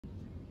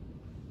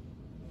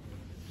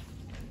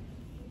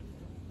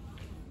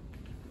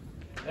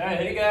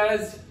Hey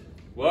guys,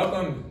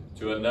 welcome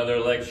to another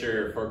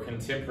lecture for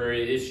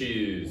contemporary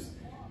issues.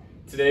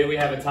 Today we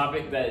have a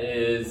topic that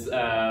is,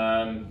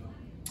 how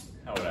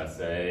would I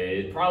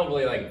say,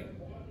 probably like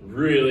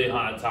really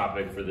hot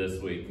topic for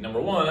this week. Number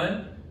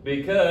one,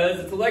 because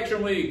it's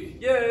election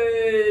week.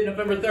 Yay!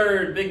 November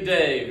 3rd, big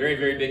day, very,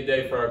 very big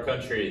day for our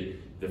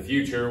country. The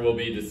future will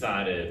be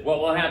decided.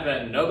 What will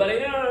happen? Nobody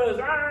knows.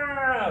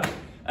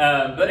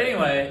 But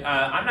anyway,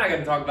 I'm not going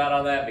to talk about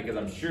all that because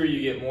I'm sure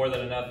you get more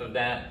than enough of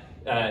that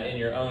in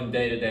your own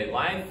day-to-day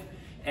life.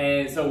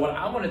 And so what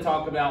I want to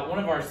talk about, one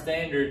of our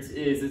standards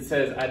is it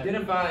says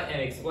identify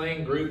and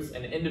explain groups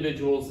and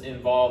individuals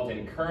involved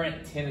in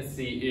current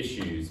Tennessee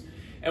issues.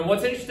 And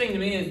what's interesting to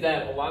me is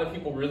that a lot of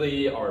people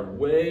really are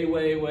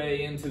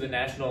way into the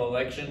national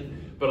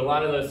election, but a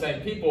lot of those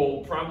same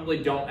people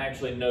probably don't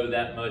actually know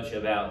that much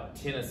about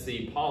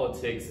Tennessee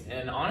politics.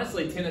 And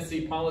honestly,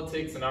 Tennessee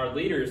politics and our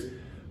leaders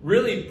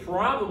really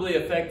probably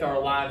affect our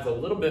lives a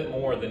little bit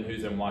more than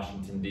who's in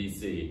Washington,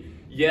 D.C.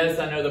 Yes,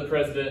 I know the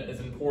president is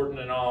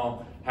important and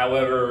all.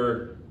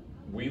 However,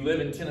 we live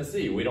in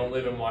Tennessee. We don't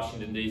live in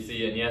Washington,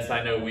 D.C. And yes,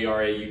 I know we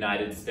are a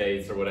United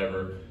States or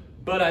whatever.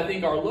 But I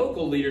think our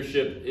local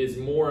leadership is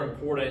more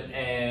important,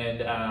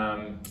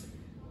 and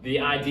the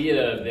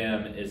idea of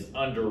them is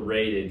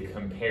underrated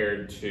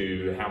compared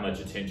to how much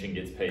attention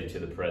gets paid to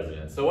the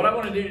president. So what I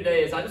want to do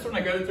today is I just want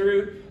to go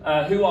through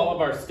who all of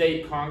our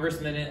state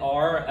congressmen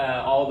are,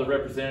 all the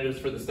representatives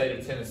for the state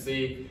of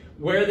Tennessee,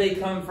 where they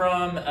come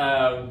from.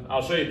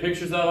 I'll show you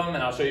pictures of them,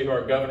 and I'll show you who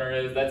our governor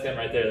is. That's him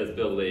right there. That's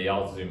Bill Lee.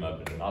 I'll zoom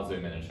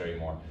in and show you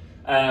more.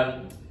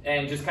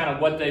 And just kind of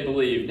what they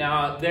believe.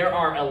 Now, there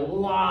are a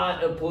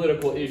lot of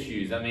political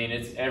issues. I mean,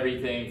 it's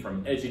everything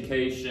from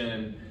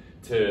education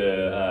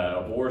to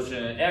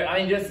abortion. I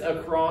mean, just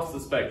across the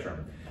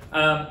spectrum.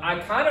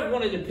 I kind of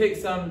wanted to pick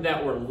some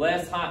that were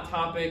less hot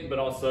topic, but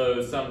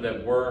also some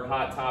that were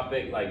hot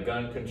topic, like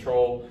gun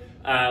control.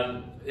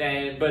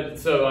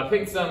 So I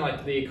picked some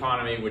like the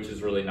economy, which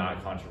is really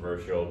not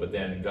controversial, but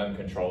then gun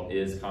control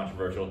is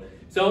controversial.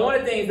 So I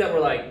wanted things that were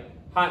like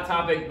hot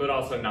topic, but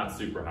also not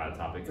super hot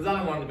topic, because I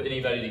don't want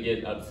anybody to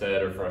get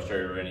upset or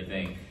frustrated or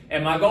anything.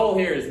 And my goal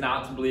here is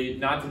not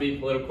to be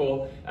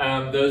political.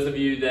 Those of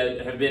you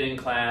that have been in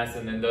class,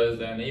 and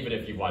even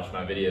if you've watched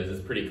my videos,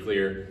 it's pretty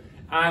clear.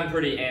 I'm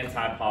pretty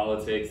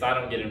anti-politics. I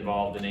don't get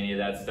involved in any of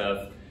that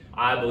stuff.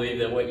 I believe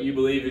that what you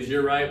believe is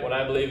your right, what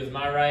I believe is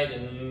my right,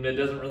 and it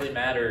doesn't really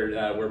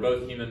matter. We're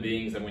both human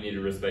beings, and we need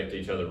to respect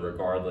each other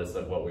regardless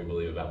of what we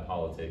believe about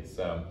politics.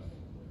 So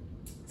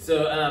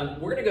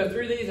we're going to go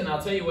through these, and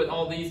I'll tell you what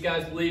all these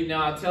guys believe.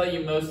 Now, I'll tell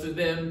you most of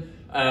them,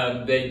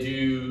 they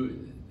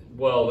do,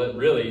 well,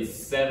 really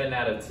 8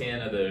 out of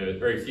 10 of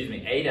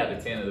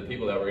the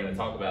people that we're going to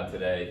talk about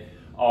today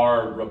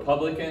are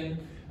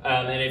Republican.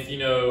 And if you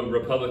know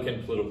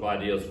Republican political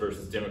ideals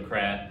versus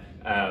Democrat,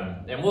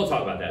 and we'll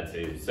talk about that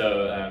too.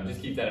 So just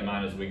keep that in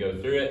mind as we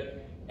go through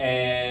it.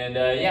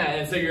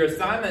 And so your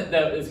assignment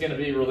that is going to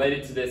be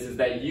related to this is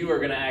that you are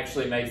going to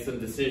actually make some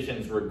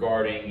decisions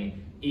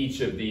regarding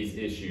each of these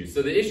issues.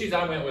 So the issues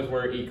I went with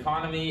were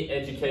economy,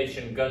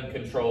 education, gun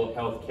control,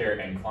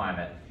 healthcare, and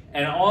climate.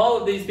 And all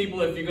of these people,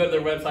 if you go to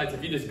their websites,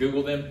 if you just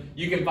Google them,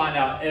 you can find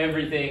out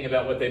everything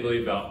about what they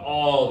believe about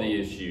all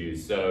the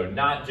issues. So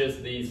not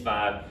just these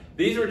 5.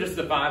 These were just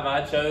the 5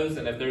 I chose,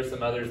 and if there's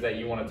some others that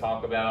you want to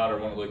talk about or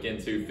want to look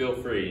into, feel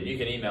free. And you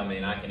can email me,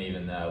 and I can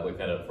even look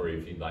that up for you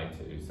if you'd like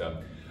to.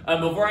 So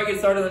before I get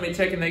started, let me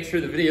check and make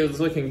sure the video is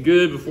looking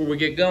good before we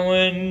get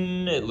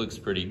going. It looks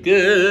pretty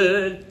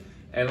good.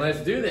 And let's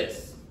do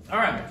this. All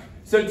right.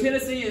 So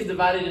Tennessee is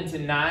divided into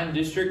 9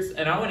 districts,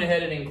 and I went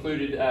ahead and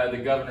included the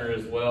governor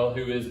as well,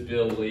 who is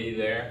Bill Lee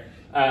there.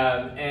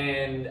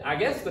 And I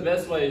guess the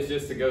best way is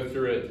just to go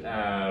through it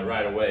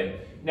right away.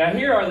 Now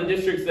here are the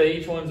districts that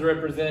each one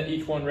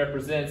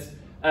represents.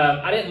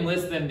 I didn't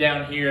list them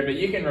down here, but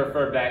you can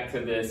refer back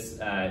to this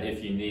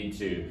if you need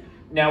to.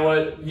 Now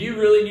what you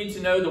really need to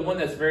know, the one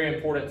that's very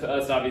important to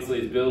us obviously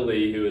is Bill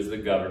Lee, who is the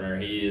governor.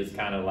 He is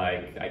kind of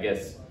like, I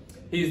guess,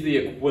 he's the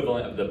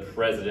equivalent of the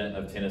president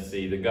of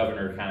Tennessee. The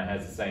governor kind of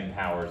has the same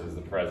powers as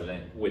the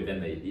president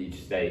within each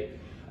state.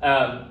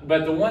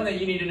 But the one that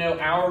you need to know,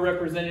 our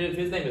representative,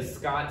 his name is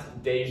Scott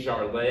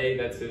Desjardins.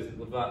 That's his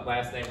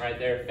last name right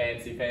there,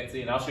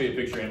 fancy. And I'll show you a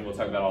picture and we'll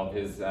talk about all of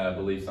his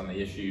beliefs on the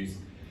issues.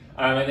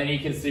 And then you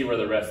can see where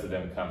the rest of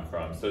them come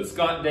from. So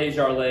Scott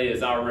Desjardins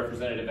is our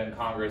representative in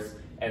Congress,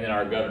 and then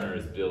our governor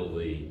is Bill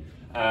Lee.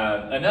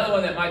 Another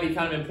one that might be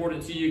kind of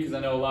important to you, because I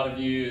know a lot of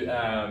you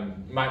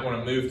might want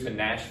to move to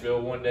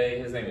Nashville one day.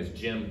 His name is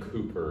Jim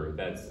Cooper.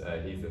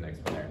 He's the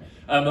next one there.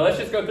 But let's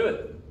just go through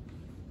it.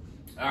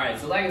 All right,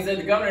 so like I said,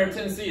 the governor of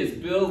Tennessee is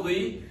Bill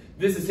Lee.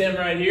 This is him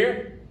right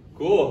here.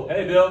 Cool.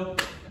 Hey, Bill.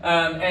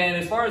 And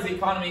as far as the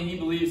economy, he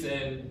believes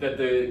in that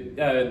the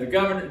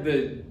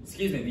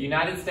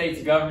United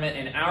States government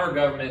and our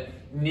government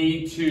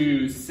need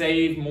to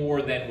save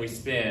more than we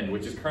spend,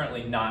 which is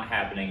currently not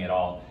happening at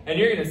all. And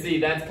you're going to see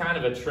that's kind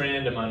of a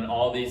trend among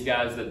all these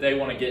guys, that they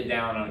want to get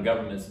down on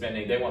government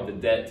spending. They want the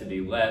debt to be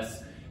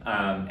less.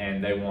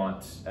 and they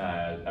want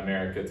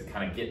America to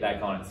kind of get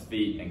back on its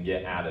feet and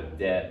get out of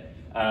debt.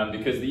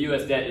 Because the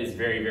U.S. debt is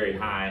very, very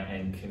high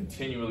and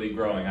continually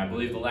growing. I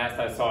believe the last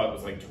I saw it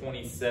was like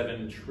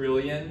 $27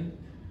 trillion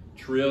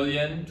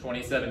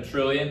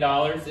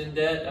in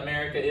debt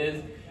America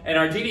is. And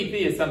our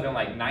GDP is something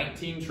like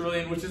 19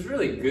 trillion, which is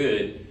really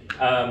good.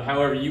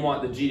 However, you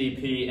want the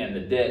GDP and the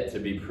debt to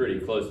be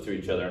pretty close to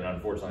each other, and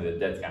unfortunately the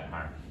debt's gotten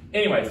higher.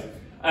 Anyways,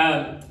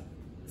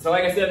 so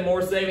like I said,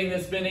 more saving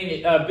than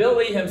spending. Bill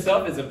Lee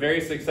himself is a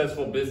very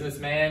successful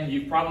businessman.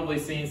 You've probably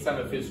seen some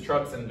of his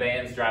trucks and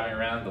vans driving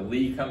around, the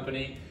Lee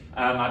Company.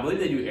 I believe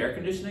they do air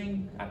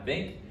conditioning, I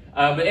think.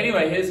 But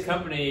anyway, his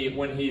company,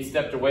 when he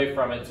stepped away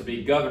from it to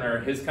be governor,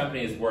 his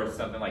company is worth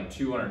something like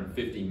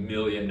 $250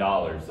 million.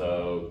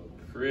 So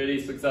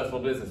pretty successful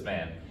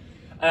businessman.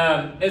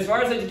 As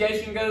far as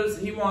education goes,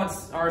 he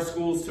wants our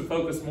schools to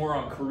focus more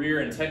on career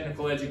and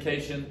technical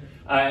education.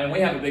 And we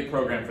have a big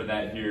program for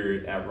that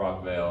here at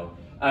Rockvale.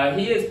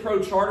 He is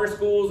pro-charter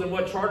schools, and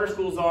what charter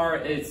schools are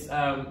is,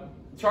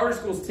 charter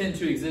schools tend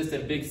to exist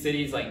in big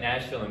cities like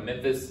Nashville and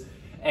Memphis,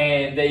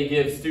 and they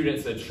give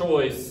students a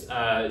choice.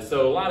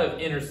 So a lot of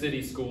inner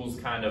city schools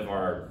kind of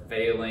are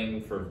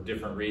failing for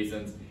different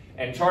reasons.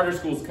 And charter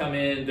schools come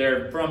in,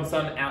 they're from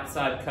some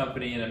outside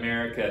company in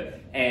America,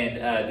 and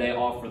they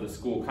offer the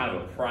school kind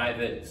of a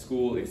private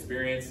school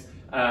experience.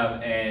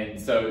 And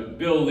so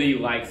Bill Lee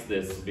likes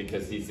this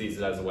because he sees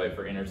it as a way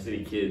for inner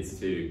city kids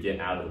to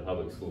get out of the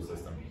public school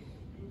system.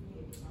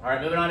 All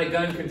right, moving on to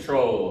gun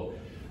control.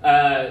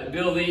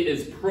 Bill Lee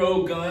is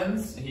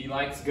pro-guns. He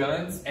likes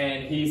guns,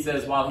 and he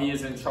says while he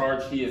is in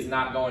charge, he is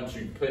not going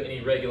to put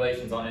any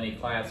regulations on any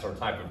class or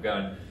type of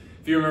gun.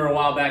 If you remember a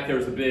while back, there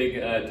was a big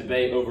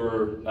debate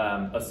over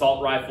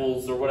assault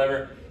rifles or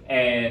whatever,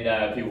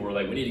 and people were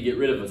like, we need to get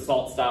rid of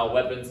assault-style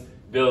weapons.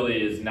 Bill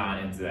Lee is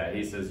not into that.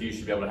 He says you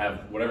should be able to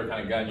have whatever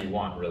kind of gun you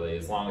want, really,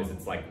 as long as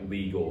it's like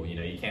legal. You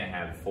know, you can't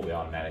have fully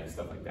automatic,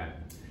 stuff like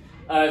that.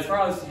 As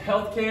far as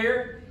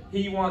healthcare,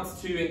 he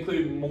wants to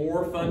include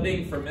more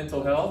funding for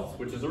mental health,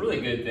 which is a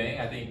really good thing.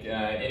 I think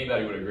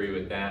anybody would agree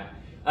with that.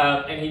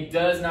 And he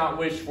does not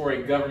wish for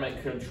a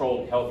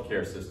government-controlled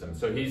healthcare system.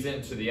 So he's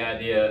into the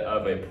idea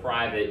of a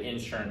private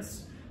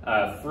insurance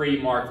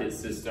free market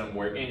system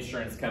where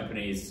insurance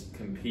companies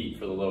compete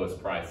for the lowest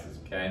prices,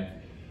 okay?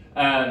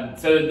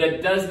 So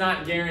that does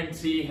not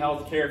guarantee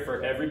healthcare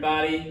for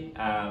everybody,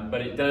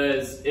 but it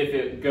does, if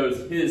it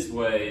goes his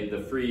way, the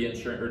free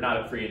insurance, or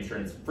not a free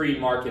insurance, free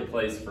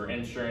marketplace for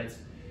insurance,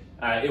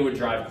 it would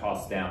drive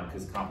costs down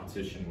because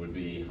competition would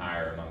be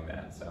higher among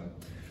that. So,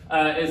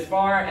 as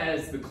far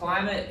as the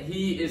climate,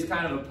 he is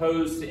kind of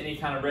opposed to any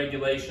kind of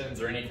regulations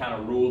or any kind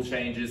of rule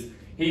changes.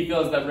 He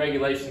feels that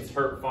regulations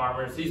hurt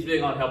farmers. He's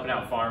big on helping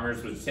out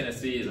farmers, which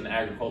Tennessee is an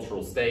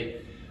agricultural state.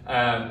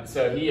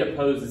 So he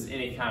opposes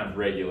any kind of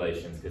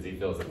regulations because he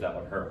feels that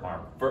would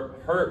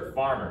hurt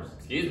farmers.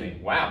 Excuse me.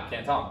 Wow,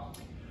 can't talk.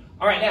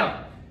 All right,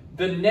 now,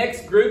 the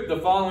next group, the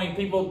following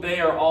people, they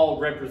are all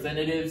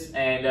representatives,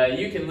 and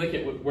you can look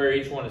at where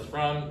each one is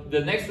from. The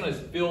next one is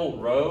Phil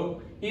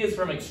Rowe. He is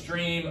from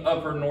extreme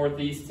upper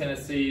northeast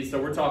Tennessee,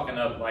 so we're talking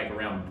up like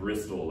around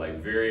Bristol,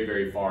 like very,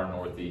 very far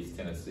northeast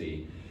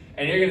Tennessee.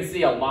 And you're going to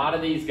see a lot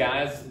of these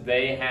guys,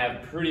 they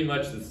have pretty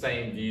much the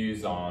same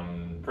views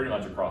on pretty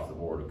much across the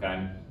board,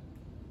 okay?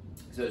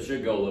 So it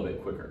should go a little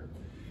bit quicker.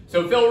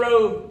 So Phil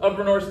Rowe,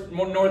 upper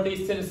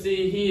northeast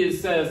Tennessee, he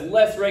says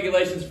less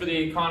regulations for the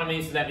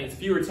economy, so that means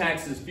fewer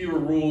taxes, fewer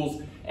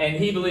rules, and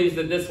he believes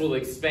that this will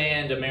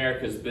expand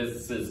America's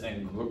businesses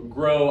and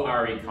grow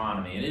our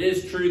economy. And it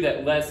is true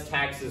that less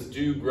taxes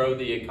do grow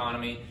the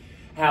economy.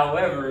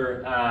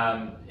 However,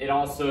 it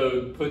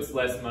also puts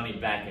less money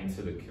back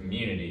into the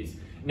communities.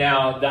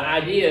 Now, the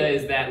idea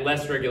is that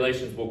less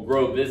regulations will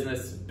grow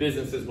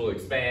businesses will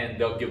expand,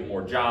 they'll give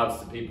more jobs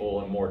to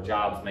people, and more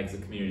jobs makes a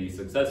community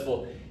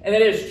successful. And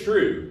that is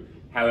true.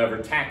 However,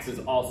 taxes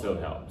also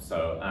help.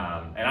 So,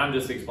 and I'm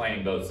just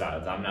explaining both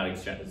sides. I'm not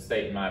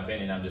stating my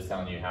opinion, I'm just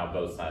telling you how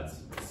both sides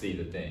see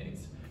the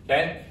things,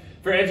 okay?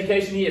 For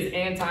education, he is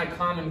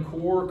anti-Common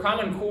Core.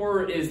 Common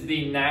Core is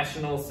the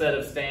national set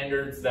of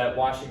standards that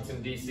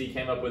Washington, D.C.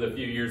 came up with a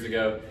few years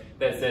ago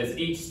that says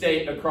each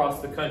state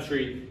across the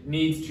country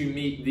needs to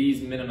meet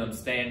these minimum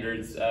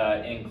standards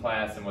in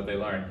class and what they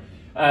learn.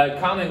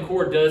 Common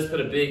Core does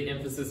put a big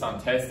emphasis on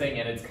testing,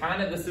 and it's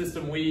kind of the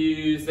system we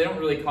use. They don't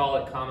really call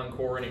it Common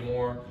Core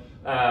anymore,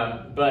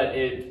 but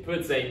it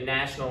puts a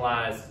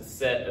nationalized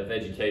set of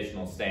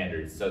educational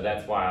standards. So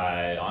that's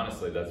why,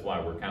 honestly, that's why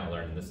we're kind of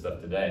learning this stuff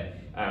today,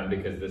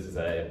 because this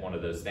is one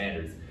of those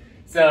standards.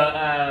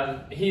 So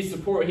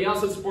he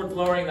also supports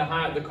lowering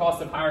the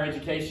cost of higher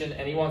education,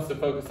 and he wants to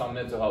focus on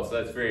mental health, so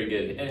that's very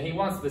good. And he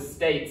wants the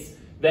states,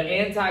 the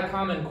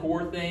anti-Common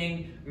Core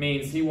thing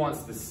means he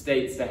wants the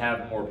states to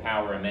have more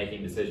power in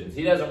making decisions.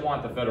 He doesn't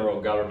want the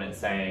federal government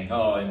saying,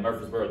 oh, in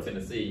Murfreesboro,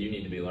 Tennessee, you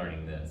need to be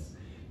learning this,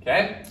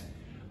 okay?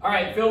 All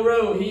right, Phil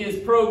Rowe, he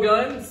is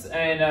pro-guns,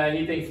 and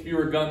he thinks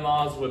fewer gun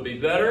laws would be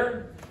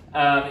better.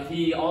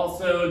 He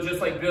also,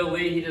 just like Bill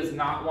Lee, he does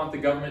not want the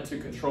government to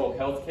control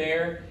health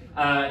care.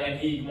 and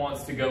he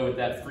wants to go with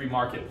that free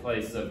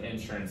marketplace of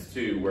insurance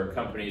too, where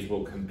companies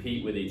will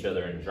compete with each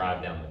other and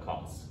drive down the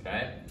costs,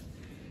 okay?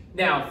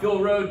 Now,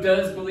 Phil Rowe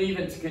does believe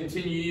in to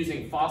continue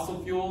using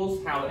fossil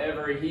fuels.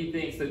 However, he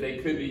thinks that they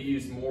could be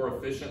used more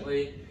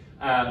efficiently.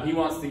 He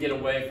wants to get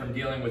away from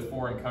dealing with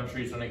foreign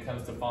countries when it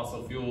comes to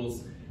fossil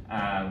fuels.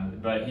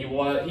 But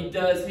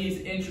he's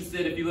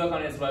interested, if you look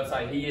on his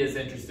website, he is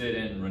interested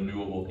in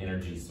renewable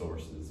energy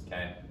sources,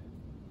 okay?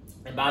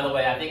 And by the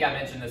way, I think I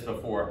mentioned this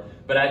before,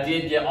 but I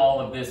did get all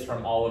of this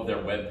from all of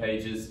their web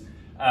pages.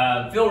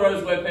 Phil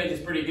Rowe's webpage is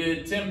pretty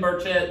good. Tim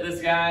Burchett,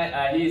 this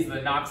guy, he's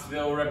the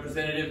Knoxville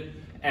representative.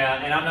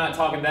 And I'm not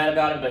talking bad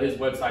about him, but his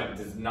website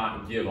does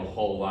not give a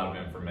whole lot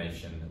of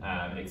information,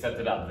 except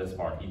about this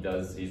part.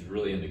 He's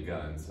really into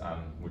guns,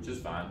 which is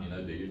fine, you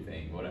know, do your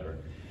thing, whatever.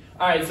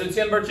 All right, so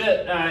Tim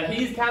Burchett,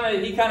 he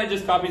kind of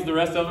just copies the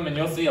rest of them, and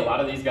you'll see a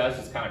lot of these guys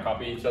just kind of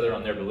copy each other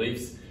on their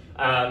beliefs.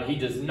 He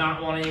does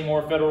not want any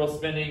more federal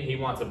spending. He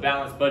wants a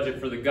balanced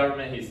budget for the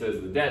government. He says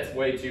the debt's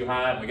way too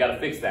high, and we got to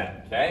fix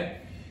that, okay?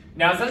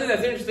 Now, something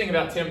that's interesting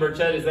about Tim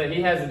Burchett is that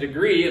he has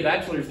a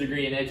bachelor's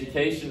degree in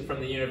education from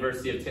the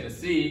University of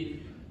Tennessee.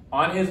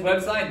 On his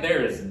website,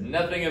 there is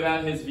nothing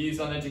about his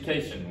views on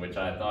education, which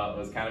I thought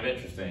was kind of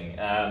interesting.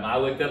 I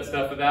looked up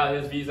stuff about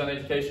his views on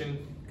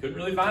education, couldn't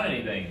really find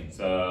anything.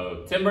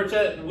 So, Tim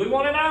Burchett, we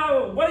want to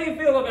know, what do you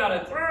feel about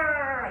it?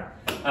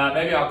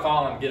 Maybe I'll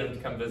call him, get him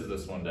to come visit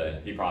us one day.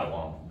 He probably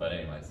won't, but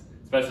anyways,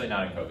 especially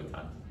not in COVID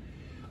times.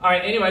 All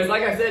right, anyways,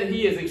 like I said,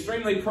 he is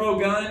extremely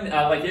pro-gun.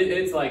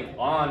 It's like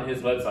on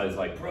his website, it's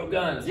like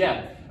pro-guns,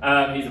 yeah.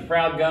 He's a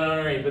proud gun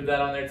owner, he put that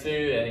on there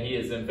too, and he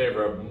is in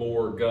favor of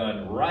more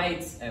gun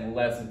rights and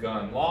less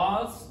gun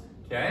laws,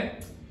 okay?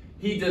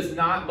 He does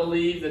not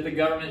believe that the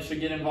government should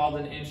get involved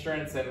in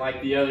insurance, and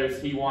like the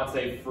others, he wants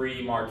a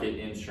free market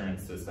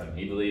insurance system.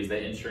 He believes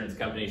that insurance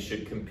companies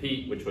should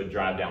compete, which would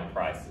drive down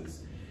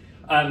prices.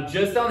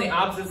 Just on the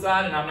opposite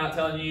side, and I'm not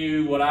telling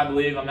you what I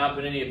believe, I'm not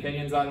putting any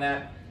opinions on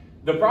that.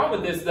 The problem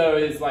with this, though,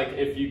 is like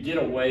if you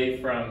get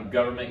away from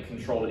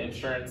government-controlled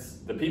insurance,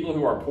 the people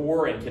who are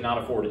poor and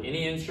cannot afford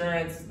any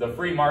insurance, the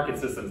free market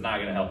system is not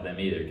going to help them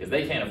either because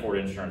they can't afford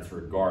insurance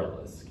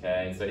regardless,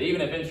 okay? So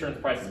even if insurance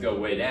prices go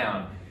way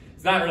down,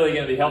 it's not really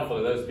going to be helpful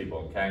to those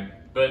people, okay?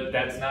 But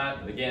that's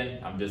not,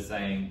 again, I'm just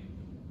saying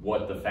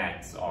what the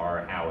facts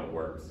are, how it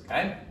works,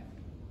 okay?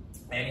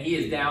 And he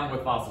is down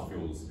with fossil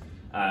fuels.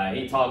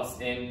 He talks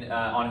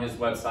on his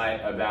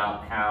website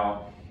about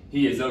how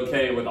he is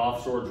okay with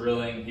offshore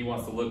drilling. He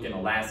wants to look in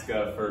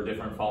Alaska for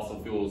different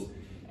fossil fuels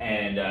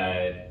and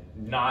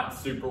not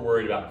super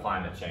worried about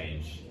climate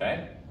change,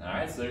 okay? All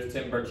right, so there's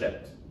Tim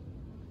Burchett.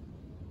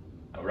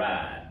 All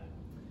right.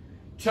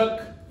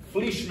 Chuck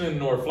Fleischman,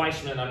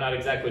 I'm not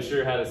exactly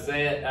sure how to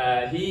say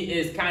it. He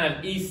is kind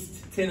of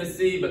East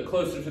Tennessee, but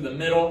closer to the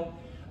middle.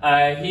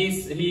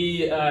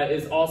 He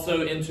is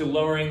also into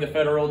lowering the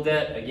federal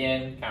debt.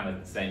 Again, kind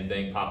of the same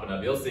thing popping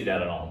up. You'll see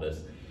that in all this.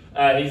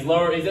 He's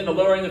into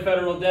lowering the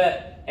federal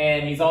debt,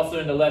 and he's also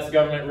into less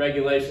government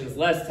regulations,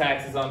 less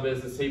taxes on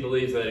business. He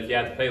believes that if you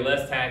have to pay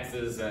less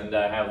taxes and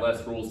have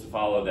less rules to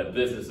follow, that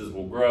businesses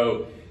will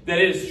grow. That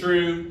is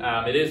true.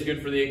 It is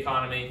good for the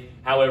economy.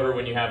 However,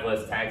 when you have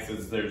less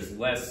taxes, there's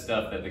less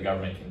stuff that the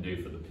government can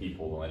do for the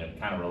people, and it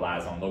kind of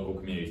relies on local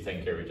communities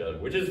taking care of each other,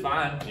 which is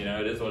fine. You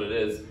know, it is what it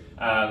is.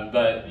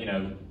 But, you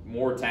know,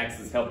 more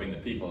taxes helping the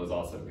people is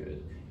also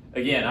good.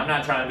 Again, I'm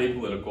not trying to be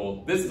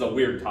political. This is a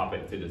weird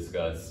topic to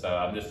discuss, so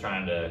I'm just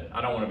trying to, I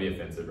don't want to be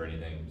offensive or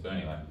anything. So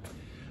anyway.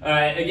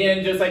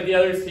 Again, just like the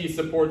others, he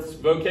supports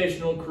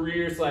vocational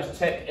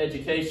career/tech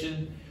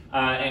education,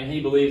 and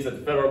he believes that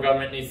the federal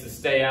government needs to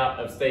stay out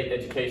of state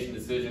education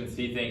decisions.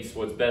 He thinks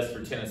what's best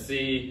for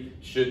Tennessee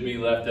should be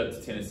left up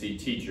to Tennessee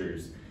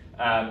teachers.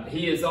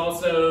 He is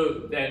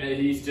also, and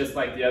he's just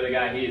like the other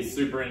guy, he is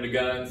super into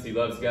guns. He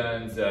loves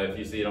guns, if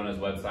you see it on his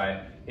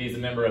website. He's a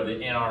member of the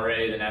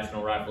NRA, the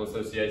National Rifle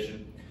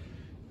Association.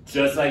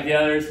 Just like the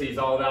others, he's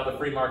all about the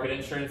free market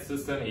insurance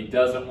system. He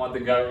doesn't want the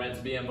government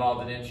to be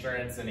involved in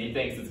insurance, and he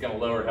thinks it's going to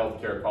lower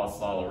healthcare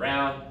costs all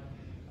around.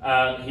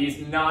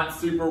 He's not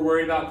super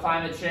worried about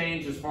climate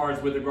change as far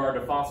as with regard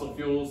to fossil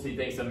fuels. He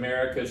thinks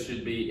America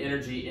should be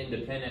energy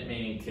independent,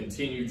 meaning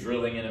continue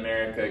drilling in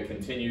America,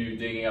 continue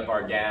digging up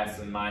our gas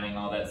and mining,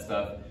 all that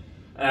stuff.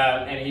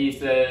 And he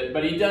said,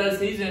 but he's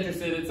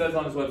interested, it says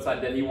on his website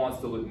that he wants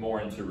to look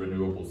more into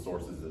renewable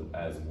sources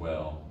as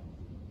well.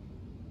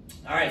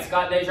 All right,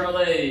 Scott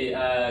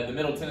Desjardins, the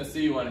Middle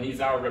Tennessee one, he's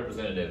our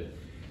representative.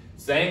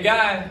 Same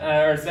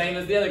guy, or same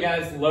as the other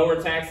guys,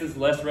 lower taxes,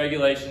 less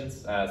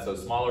regulations, so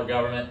smaller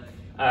government.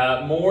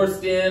 More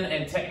STEM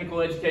and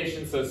technical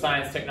education, so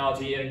science,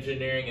 technology,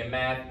 engineering, and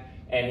math.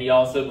 And he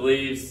also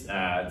believes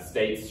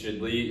states should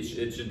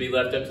be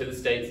left up to the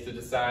states to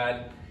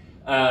decide.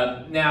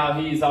 Now,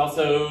 he's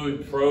also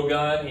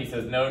pro-gun. He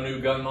says no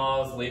new gun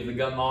laws, leave the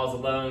gun laws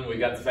alone. We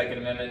got the Second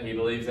Amendment, he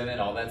believes in it,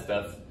 all that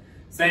stuff.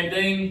 Same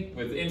thing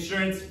with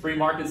insurance, free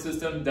market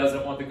system,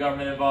 doesn't want the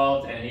government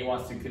involved, and he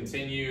wants to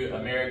continue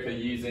America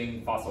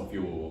using fossil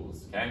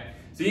fuels, okay?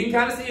 So you can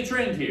kind of see a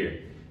trend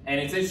here.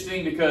 And it's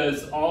interesting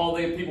because all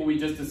the people we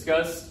just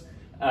discussed,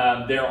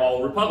 they're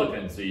all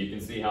Republicans, so you can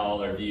see how all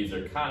their views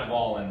are kind of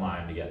all in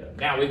line together.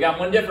 Now, we've got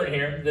one different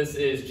here. This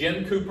is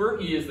Jim Cooper.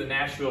 He is the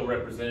Nashville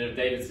representative,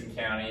 Davidson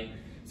County.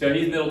 So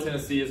he's Middle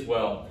Tennessee as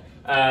well.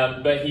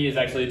 But he is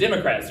actually a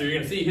Democrat, so you're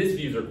going to see his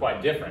views are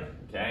quite different,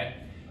 okay?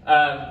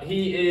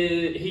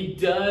 He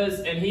does,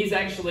 and he's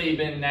actually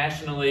been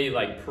nationally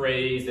like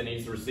praised, and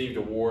he's received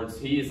awards.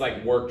 He's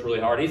like worked really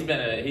hard. He's been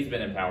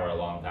in power a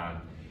long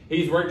time.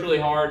 He's worked really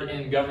hard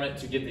in government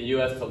to get the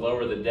U.S. to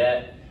lower the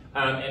debt,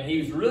 and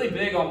he's really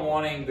big on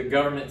wanting the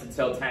government to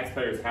tell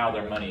taxpayers how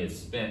their money is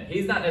spent.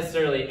 He's not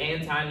necessarily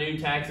anti-new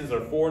taxes or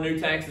for new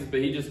taxes,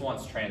 but he just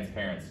wants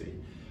transparency,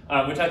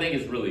 which I think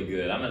is really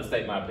good. I'm going to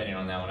state my opinion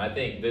on that one. I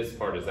think this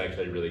part is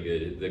actually really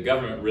good. The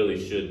government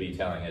really should be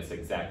telling us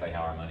exactly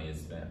how our money is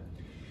spent.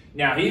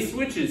 Now, he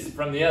switches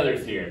from the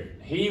others here.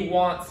 He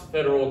wants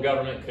federal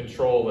government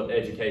control of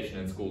education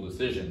and school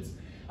decisions.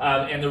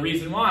 And the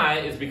reason why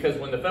is because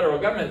when the federal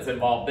government's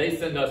involved, they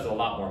send us a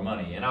lot more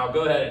money. And I'll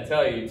go ahead and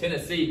tell you,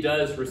 Tennessee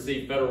does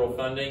receive federal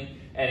funding,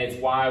 and it's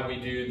why we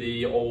do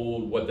the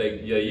old, what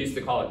they used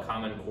to call it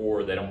Common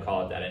Core. They don't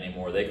call it that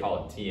anymore. They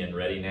call it TN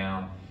Ready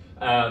now.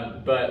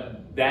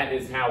 But that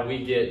is how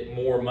we get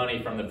more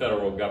money from the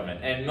federal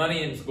government. And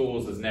money in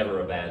schools is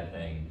never a bad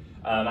thing.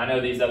 I know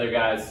these other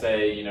guys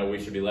say, you know,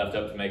 we should be left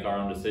up to make our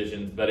own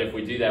decisions, but if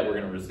we do that, we're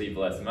going to receive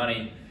less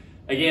money.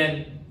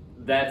 Again,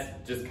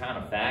 that's just kind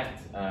of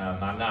fact.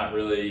 I'm not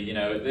really, you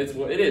know, it is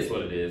what it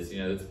is. You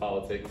know, it's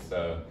politics.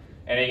 So,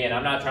 and again,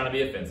 I'm not trying to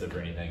be offensive or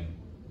anything.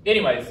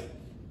 Anyways,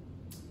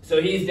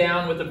 so he's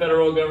down with the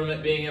federal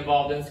government being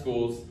involved in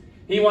schools.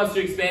 He wants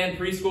to expand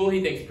preschool.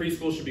 He thinks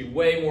preschool should be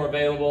way more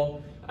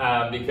available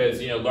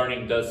because, you know,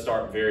 learning does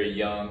start very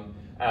young.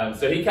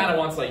 So he kind of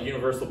wants like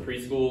universal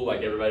preschool,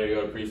 like everybody to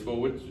go to preschool,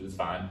 which is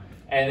fine.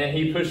 And then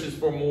he pushes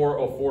for more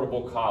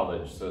affordable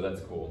college, so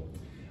that's cool.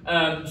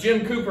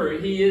 Jim Cooper,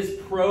 he is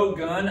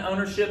pro-gun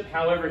ownership.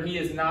 However, he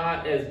is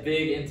not as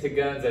big into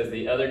guns as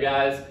the other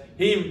guys.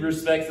 He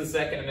respects the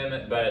Second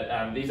Amendment,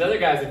 but these other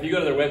guys, if you go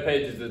to their web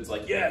pages, it's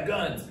like, yeah,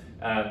 guns.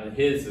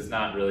 His is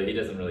not really, he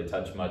doesn't really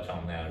touch much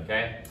on that,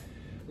 okay?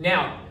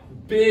 Now,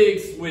 big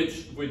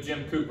switch with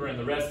Jim Cooper and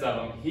the rest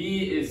of them.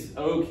 He is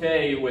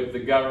okay with the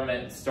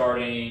government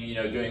starting, you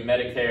know, doing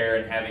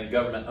Medicare and having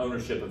government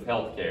ownership of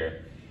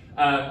healthcare.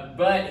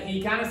 But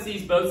he kind of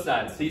sees both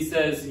sides. He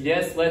says,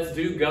 yes, let's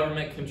do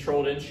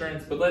government-controlled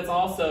insurance, but let's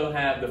also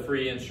have the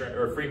free insurance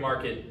or free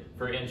market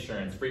for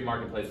insurance, free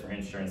marketplace for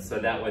insurance, so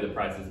that way the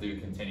prices do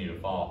continue to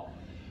fall.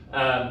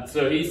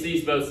 So he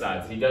sees both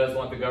sides. He does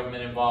want the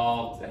government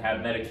involved, to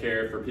have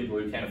Medicare for people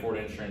who can't afford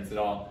insurance at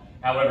all.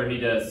 However, he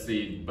does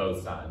see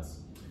both sides.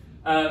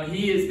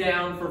 He is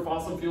down for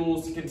fossil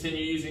fuels to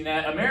continue using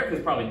that.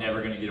 America's probably never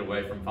going to get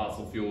away from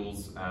fossil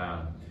fuels.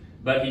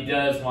 But he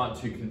does want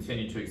to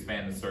continue to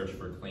expand the search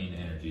for clean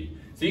energy.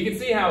 So you can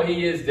see how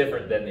he is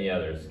different than the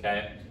others,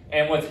 okay?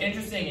 And what's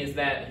interesting is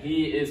that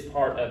he is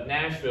part of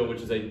Nashville,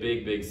 which is a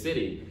big, big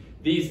city.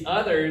 These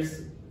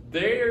others,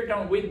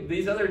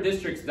 these other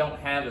districts don't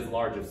have as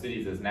large of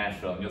cities as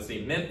Nashville. And you'll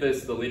see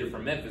Memphis, the leader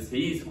from Memphis,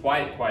 he's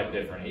quite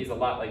different. He's a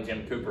lot like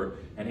Jim Cooper,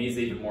 and he's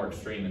even more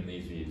extreme in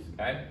these views,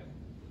 okay?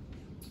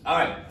 All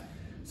right,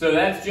 so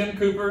that's Jim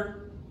Cooper.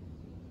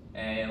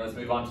 And let's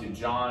move on to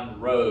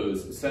John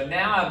Rose. So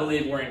now I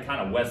believe we're in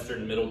kind of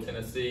western Middle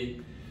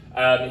Tennessee.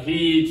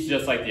 He's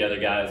just like the other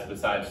guys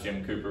besides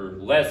Jim Cooper.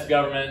 Less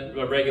government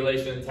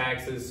regulation and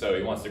taxes, so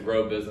he wants to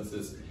grow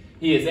businesses.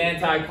 He is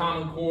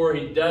anti-Common Core.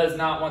 He does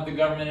not want the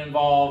government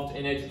involved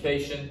in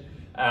education.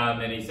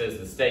 And he says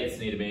the states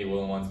need to be the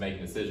ones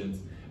making decisions.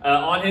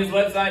 On his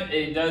website,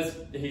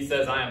 he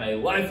says, I am a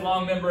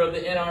lifelong member of the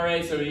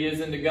NRA, so he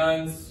is into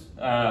guns.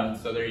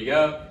 So there you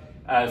go.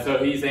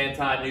 So he's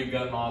anti-new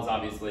gun laws,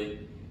 obviously.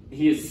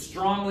 He is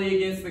strongly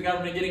against the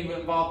government getting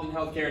involved in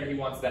healthcare, and he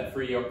wants that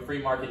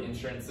free market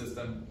insurance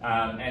system.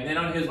 And then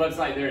on his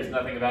website, there is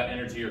nothing about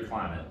energy or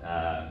climate.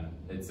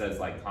 It says,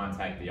 like,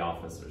 contact the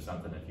office or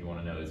something if you want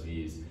to know his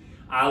views.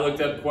 I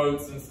looked up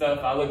quotes and stuff.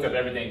 I looked up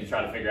everything to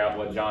try to figure out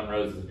what John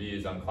Rose's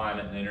views on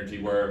climate and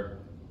energy were.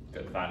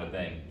 Couldn't find a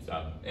thing.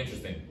 So,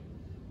 interesting.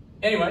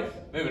 Anyways,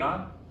 moving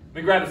on. Let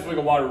me grab a swig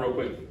of water real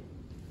quick.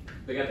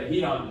 They got the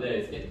heat on today.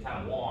 It's getting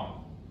kind of warm.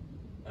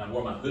 And I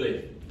wore my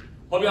hoodie.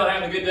 Hope y'all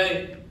having a good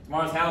day.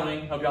 Tomorrow's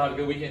Halloween. Hope y'all have a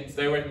good weekend.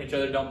 Stay away from each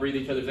other. Don't breathe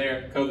each other's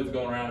air. COVID's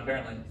going around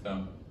apparently.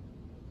 So.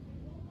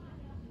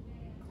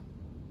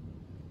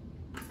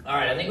 All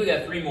right, I think we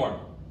got 3 more.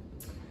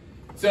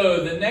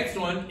 So the next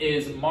one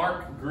is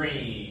Mark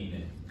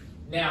Green.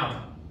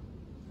 Now,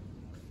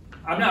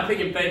 I'm not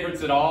picking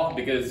favorites at all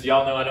because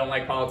y'all know I don't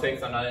like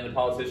politics. I'm not into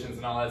politicians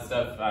and all that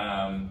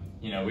stuff.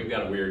 You know, we've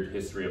got a weird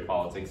history of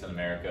politics in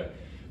America.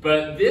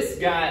 But this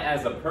guy,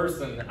 as a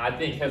person, I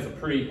think has a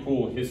pretty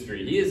cool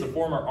history. He is a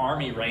former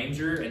Army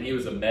Ranger, and he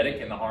was a medic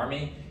in the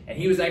Army. And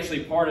he was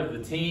actually part of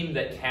the team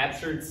that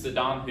captured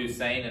Saddam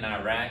Hussein in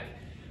Iraq.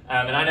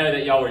 And I know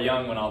that y'all were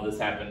young when all this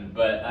happened,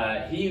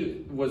 but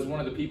he was one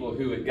of the people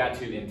who got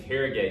to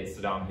interrogate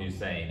Saddam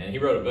Hussein. And he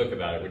wrote a book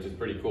about it, which is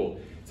pretty cool.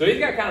 So he's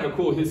got kind of a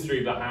cool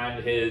history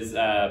behind his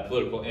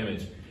political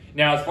image.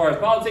 Now, as far as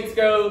politics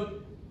go,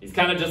 He's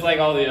kind of just like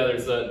all the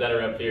others that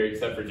are up here,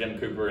 except for Jim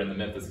Cooper and the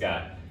Memphis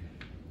guy.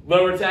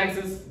 Lower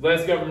taxes,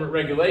 less government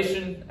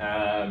regulation,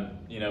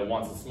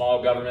 wants a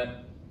small government.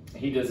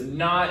 He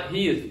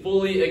is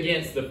fully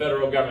against the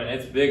federal government.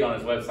 It's big on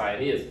his website.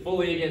 He is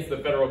fully against the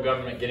federal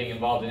government getting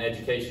involved in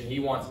education. He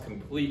wants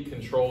complete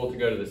control to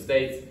go to the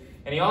states.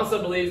 And he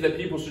also believes that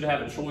people should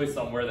have a choice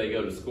on where they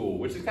go to school,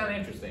 which is kind of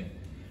interesting.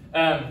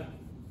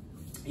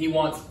 He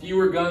wants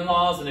fewer gun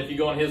laws, and if you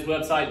go on his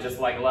website, just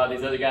like a lot of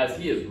these other guys,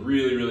 he is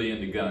really, really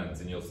into guns,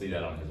 and you'll see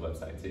that on his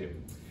website too.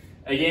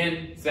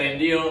 Again, same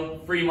deal,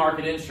 free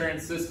market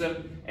insurance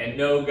system, and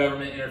no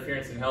government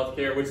interference in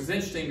healthcare, which is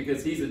interesting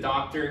because he's a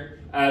doctor.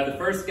 The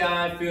first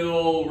guy,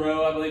 Phil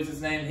Rowe, I believe is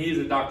his name, he's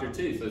a doctor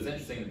too, so it's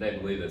interesting that they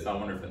believe this. I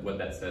wonder what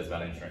that says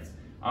about insurance.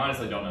 I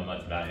honestly don't know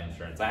much about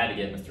insurance. I had to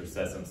get Mr.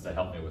 Sessoms to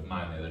help me with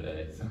mine the other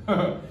day.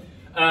 So.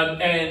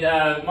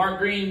 Mark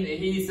Green,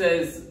 he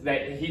says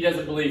that he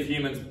doesn't believe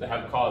humans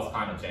have caused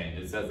climate change.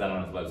 It says that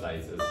on his website.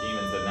 He says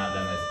humans have not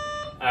done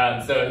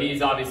this. So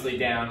he's obviously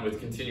down with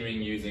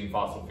continuing using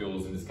fossil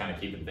fuels and just kind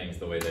of keeping things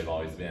the way they've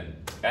always been.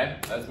 Okay,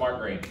 that's Mark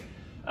Green.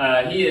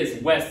 He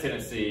is West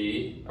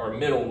Tennessee, or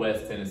Middle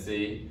West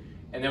Tennessee.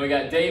 And then we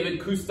got David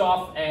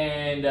Kustoff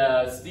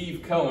and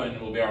Steve Cohen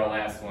will be our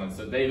last one.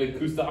 So David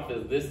Kustoff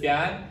is this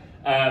guy.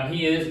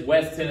 He is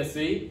West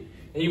Tennessee.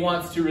 He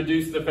wants to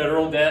reduce the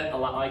federal debt a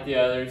lot like the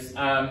others.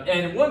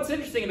 And what's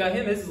interesting about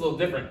him, this is a little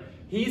different.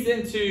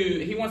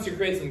 He wants to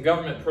create some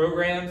government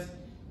programs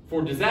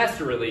for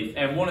disaster relief.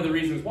 And one of the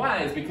reasons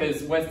why is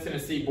because West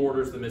Tennessee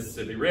borders the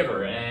Mississippi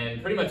River.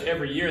 And pretty much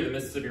every year the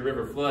Mississippi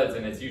River floods,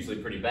 and it's usually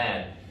pretty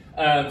bad.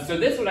 So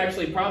this would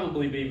actually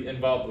probably be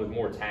involved with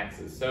more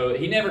taxes. So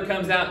he never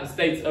comes out and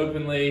states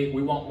openly,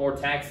 we want more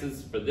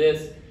taxes for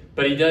this.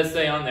 But he does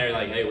say on there,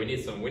 like, hey, we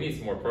need some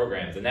more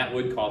programs, and that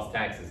would cost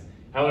taxes.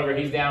 However,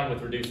 he's down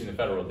with reducing the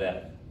federal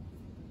debt.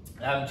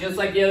 Just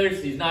like the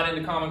others, he's not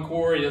into Common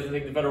Core. He doesn't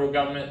think the federal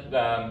government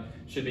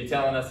should be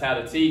telling us how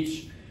to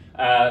teach,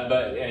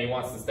 and he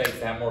wants the states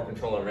to have more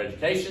control over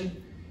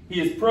education.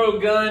 He is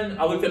pro-gun.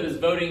 I looked up his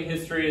voting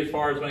history as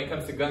far as when it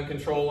comes to gun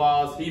control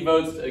laws. He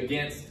votes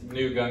against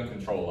new gun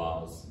control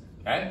laws.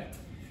 Okay?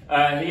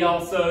 He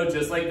also,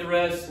 just like the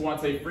rest,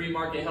 wants a free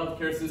market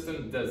healthcare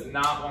system, does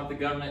not want the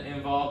government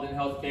involved in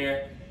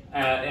healthcare.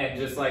 And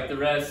just like the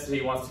rest,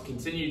 he wants to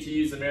continue to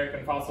use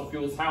American fossil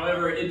fuels.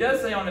 However, it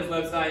does say on his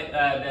website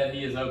that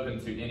he is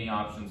open to any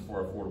options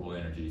for affordable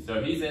energy.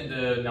 So he's into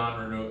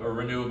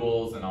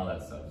renewables and all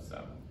that stuff.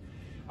 So,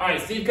 all right,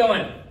 Steve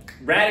Cohen,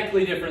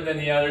 radically different than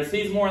the others.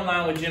 He's more in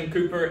line with Jim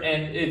Cooper,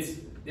 and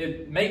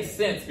it makes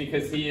sense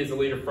because he is a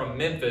leader from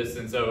Memphis,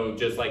 and so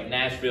just like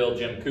Nashville,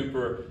 Jim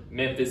Cooper,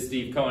 Memphis,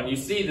 Steve Cohen. You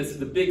see this,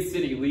 the big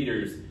city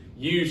leaders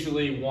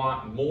usually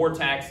want more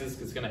taxes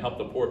because it's going to help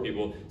the poor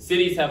people.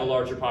 Cities have a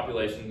larger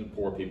population than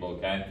poor people,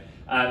 okay?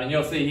 And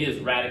you'll see he is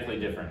radically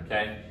different,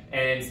 okay?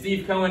 And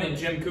Steve Cohen and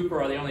Jim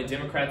Cooper are the only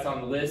Democrats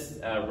on the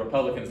list.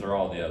 Republicans are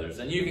all the others.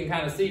 And you can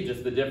kind of see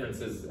just the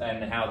differences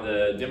and how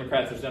the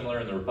Democrats are similar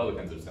and the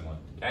Republicans are similar,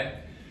 okay?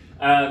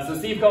 So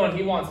Steve Cohen,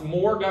 he wants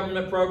more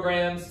government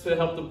programs to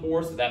help the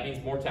poor, so that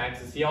means more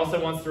taxes. He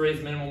also wants to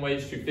raise minimum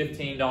wage to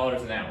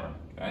 $15 an hour,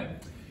 okay?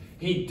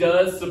 He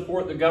does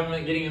support the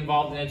government getting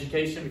involved in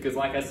education because,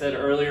 like I said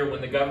earlier,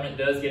 when the government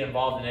does get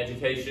involved in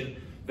education,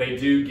 they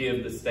do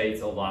give the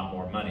states a lot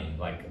more money,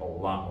 like a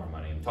lot more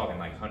money. I'm talking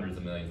like hundreds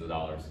of millions of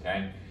dollars,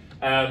 okay?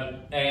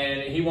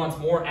 And he wants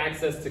more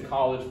access to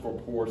college for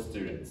poor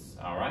students,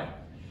 all right?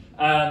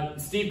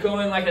 Steve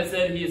Cohen, like I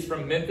said, he is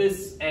from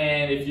Memphis,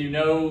 and if you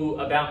know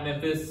about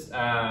Memphis,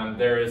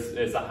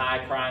 it's a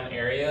high crime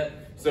area.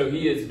 So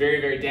he is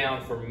very, very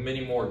down for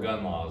many more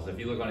gun laws. If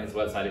you look on his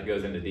website, it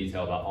goes into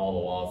detail about all the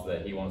laws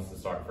that he wants to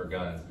start for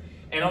guns.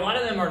 And a lot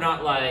of them are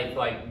not like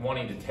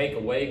wanting to take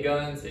away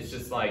guns. It's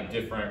just like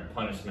different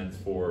punishments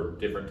for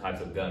different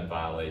types of gun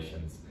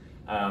violations.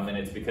 And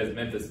it's because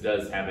Memphis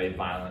does have a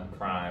violent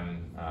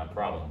crime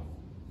problem.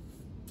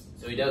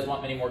 So he does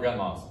want many more gun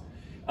laws.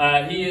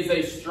 He is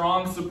a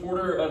strong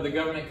supporter of the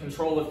government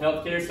control of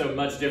healthcare, so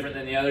much different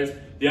than the others.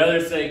 The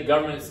others say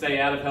government stay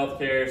out of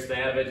healthcare,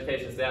 stay out of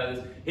education, stay out of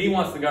this. He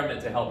wants the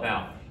government to help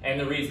out. And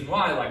the reason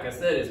why, like I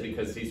said, is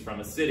because he's from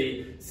a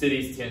city.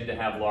 Cities tend to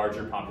have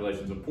larger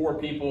populations of poor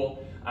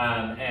people.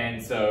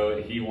 And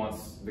so he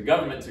wants the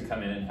government to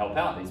come in and help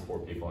out these poor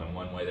people. And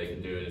one way they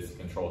can do it is to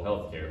control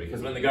healthcare.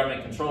 Because when the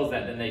government controls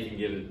that, then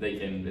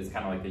it's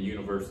kind of like the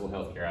universal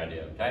healthcare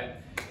idea, okay?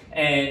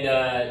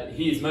 And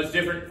he's much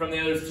different from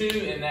the others too,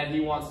 in that he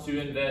wants to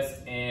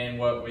invest in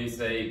what we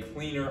say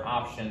cleaner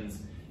options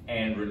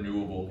and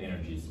renewable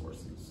energy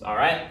sources, all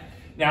right?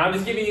 Now, I'm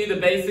just giving you the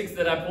basics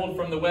that I pulled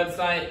from the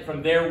website,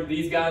 from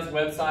these guys'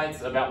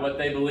 websites about what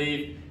they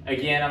believe.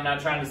 Again, I'm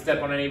not trying to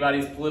step on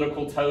anybody's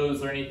political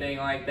toes or anything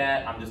like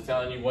that. I'm just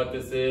telling you what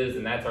this is,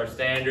 and that's our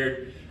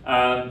standard.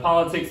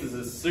 Politics is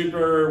a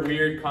super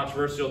weird,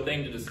 controversial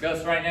thing to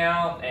discuss right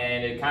now,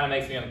 and it kind of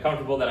makes me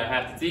uncomfortable that I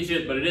have to teach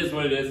it, but it is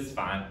what it is, it's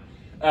fine.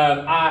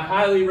 I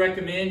highly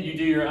recommend you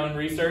do your own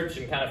research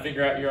and kind of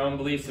figure out your own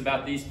beliefs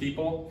about these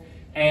people.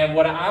 And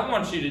what I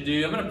want you to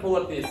do, I'm going to pull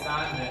up the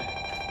assignment.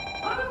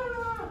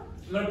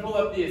 I'm going to pull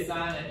up the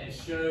assignment and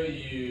show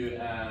you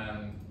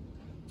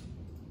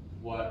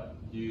what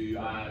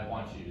I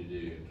want you to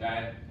do,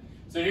 okay?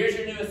 So here's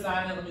your new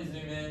assignment. Let me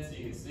zoom in so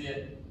you can see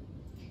it.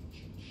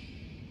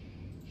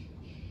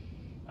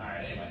 All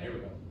right, anyway, here we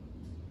go.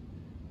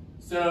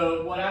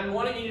 So what I'm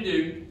wanting you to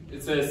do,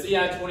 it's a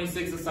CI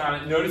 26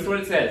 assignment. Notice what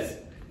it says.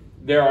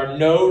 There are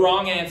no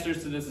wrong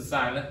answers to this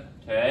assignment,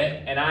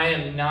 okay? And I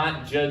am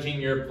not judging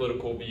your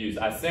political views.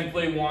 I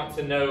simply want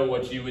to know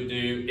what you would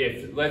do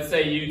if, let's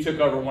say you took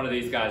over one of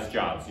these guys'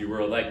 jobs. You were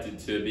elected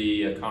to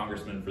be a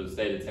congressman for the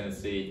state of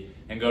Tennessee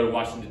and go to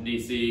Washington,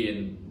 D.C.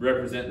 and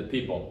represent the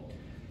people.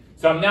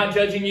 So I'm not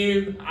judging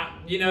you.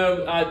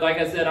 Like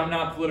I said, I'm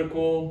not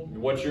political.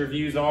 What your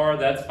views are,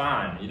 that's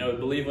fine.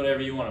 Believe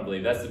whatever you want to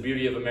believe. That's the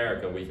beauty of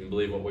America. We can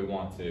believe what we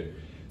want to.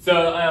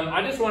 So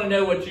I just want to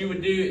know what you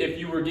would do if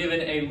you were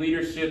given a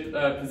leadership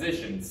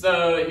position.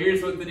 So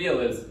here's what the deal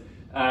is.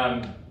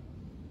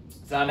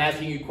 So I'm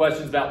asking you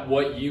questions about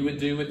what you would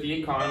do with the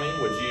economy.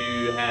 Would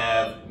you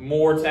have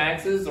more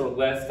taxes or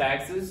less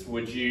taxes?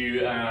 Would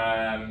you,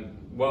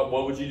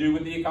 what would you do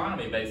with the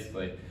economy,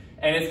 basically?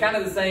 And it's kind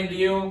of the same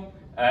deal.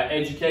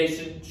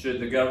 Education, should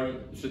the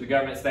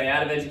government stay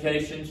out of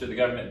education? Should the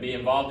government be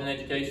involved in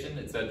education,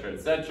 etc.,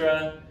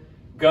 etc.?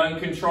 Gun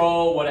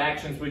control, what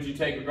actions would you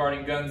take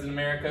regarding guns in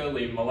America?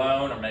 Leave them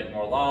alone or make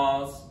more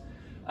laws?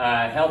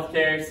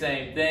 Healthcare,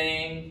 same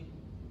thing.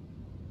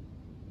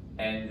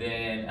 And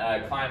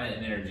then climate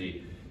and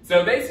energy.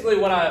 So basically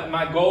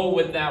my goal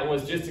with that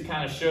was just to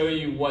kind of show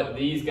you what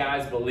these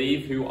guys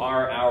believe, who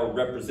are our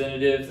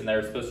representatives, and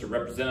they're supposed to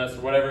represent us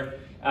or whatever.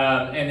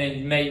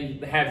 And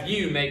then have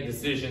you make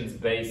decisions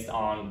based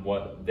on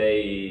what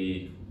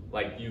you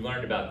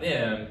learned about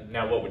them.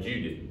 Now, what would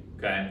you do?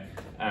 Okay.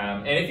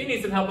 And if you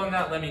need some help on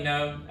that, let me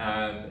know.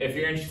 If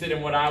you're interested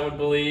in what I would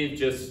believe,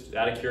 just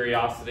out of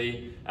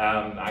curiosity,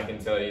 I can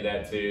tell you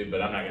that too,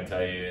 but I'm not going to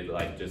tell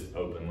you just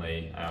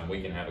openly.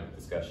 We can have a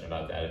discussion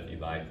about that if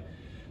you'd like.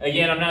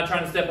 Again, I'm not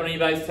trying to step on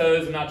anybody's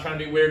toes. I'm not trying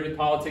to be weird with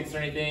politics or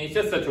anything. It's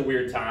just such a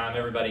weird time.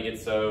 Everybody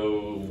gets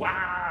so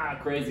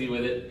crazy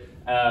with it.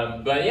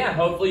 But yeah,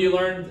 hopefully you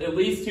learned at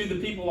least who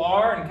the people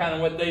are and kind of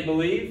what they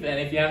believe. And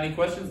if you have any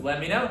questions, let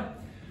me know.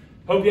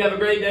 Hope you have a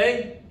great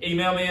day.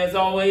 Email me as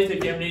always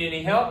if you ever need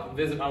any help.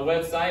 Visit my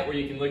website where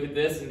you can look at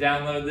this and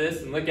download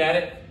this and look at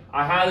it.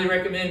 I highly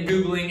recommend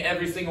Googling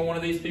every single one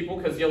of these people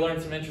because you'll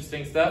learn some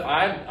interesting stuff.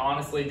 I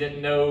honestly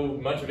didn't know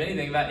much of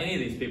anything about any of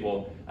these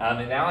people.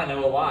 And now I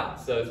know a lot,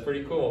 so it's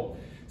pretty cool.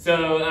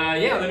 So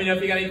yeah, let me know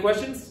if you got any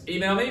questions.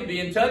 Email me,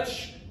 be in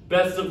touch.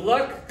 Best of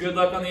luck, good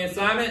luck on the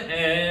assignment,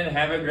 and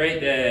have a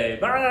great day.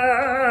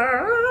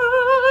 Bye!